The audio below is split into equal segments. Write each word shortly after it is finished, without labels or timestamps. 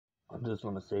I'm just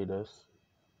gonna say this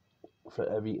for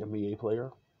every NBA player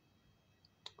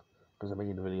because I'm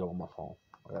making the video on my phone.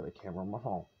 I got a camera on my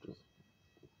phone. Just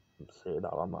say it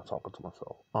out. I'm not talking to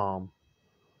myself. I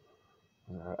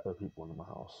got other people in my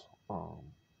house.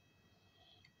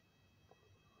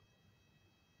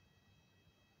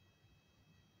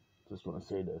 Just gonna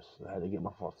say this. I had to get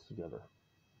my thoughts together.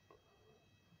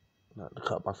 Not to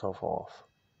cut myself off.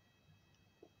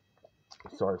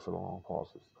 Sorry for the long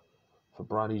pauses. For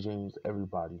Bronny James,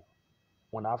 everybody.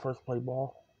 When I first played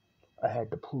ball, I had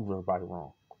to prove everybody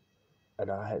wrong. And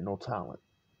I had no talent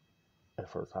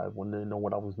at first. I didn't know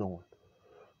what I was doing.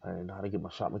 I didn't know how to get my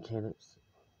shot mechanics.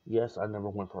 Yes, I never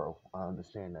went pro. I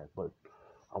understand that. But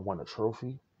I won a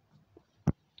trophy.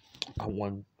 I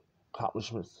won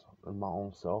accomplishments in my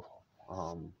own self.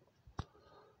 Um,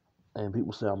 and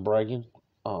people say I'm bragging.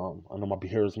 I know my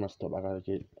hair is messed up. I gotta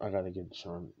get it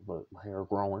done, but my hair is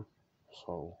growing,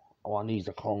 so all I need is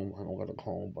a comb. I don't got a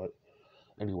comb, but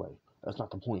anyway, that's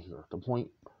not the point here. The point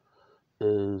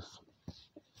is,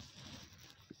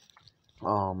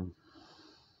 um,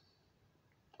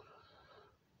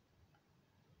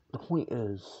 the point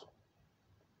is,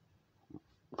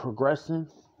 progressing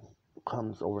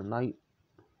comes overnight,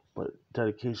 but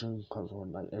dedication comes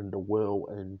overnight, and the will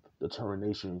and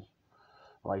determination.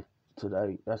 Like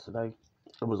yesterday,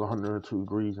 it was 102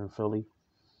 degrees in Philly,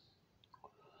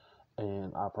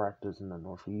 and I practiced in the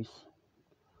Northeast,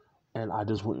 and I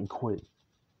just wouldn't quit.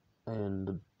 And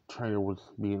the trainer was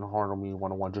being hard on me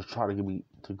one on one, just trying to get me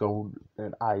to go.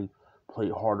 And I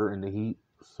played harder in the heat,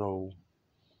 so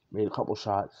made a couple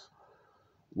shots.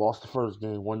 Lost the first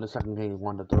game, won the second game,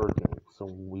 won the third game. So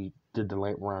we did the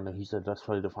late round, and he said, let's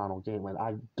play the final game. And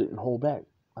I didn't hold back.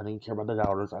 I didn't care about the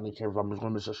doubters. I didn't care if I was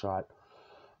going to miss a shot.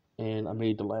 And I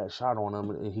made the last shot on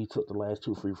him, and he took the last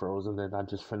two free throws, and then I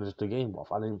just finished the game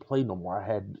off. I didn't play no more. I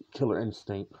had killer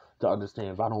instinct to understand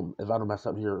if I don't mess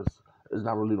up here, it's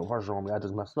not really no pressure on me. I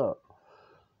just messed up.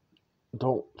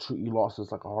 Don't treat your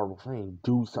losses like a horrible thing.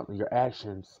 Do something. Your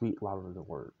actions speak louder than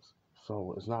words.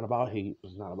 So it's not about hate.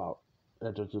 It's not about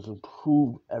that. Just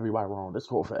prove everybody wrong. This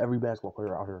goes for every basketball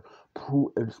player out here.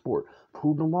 Prove in sport.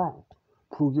 Prove them wrong.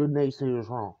 Prove your naysayers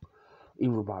wrong.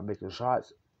 Either by making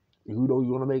shots you know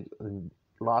you're gonna make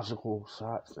logical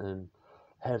shots and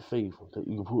have faith that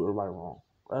you can prove everybody wrong.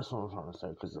 That's what I'm trying to say.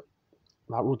 Because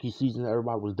my rookie season,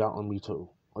 everybody was doubting me too.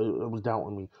 It was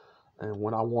doubting me. And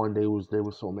when I won, they was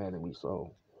so mad at me.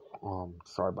 So,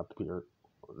 sorry about the beard.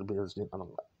 The beard's getting out of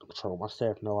control. My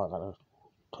staff know I gotta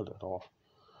cut it off.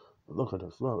 Look at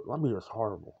this. Look, my beard is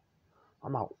horrible.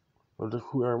 I'm out. I'll just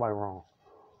prove everybody wrong.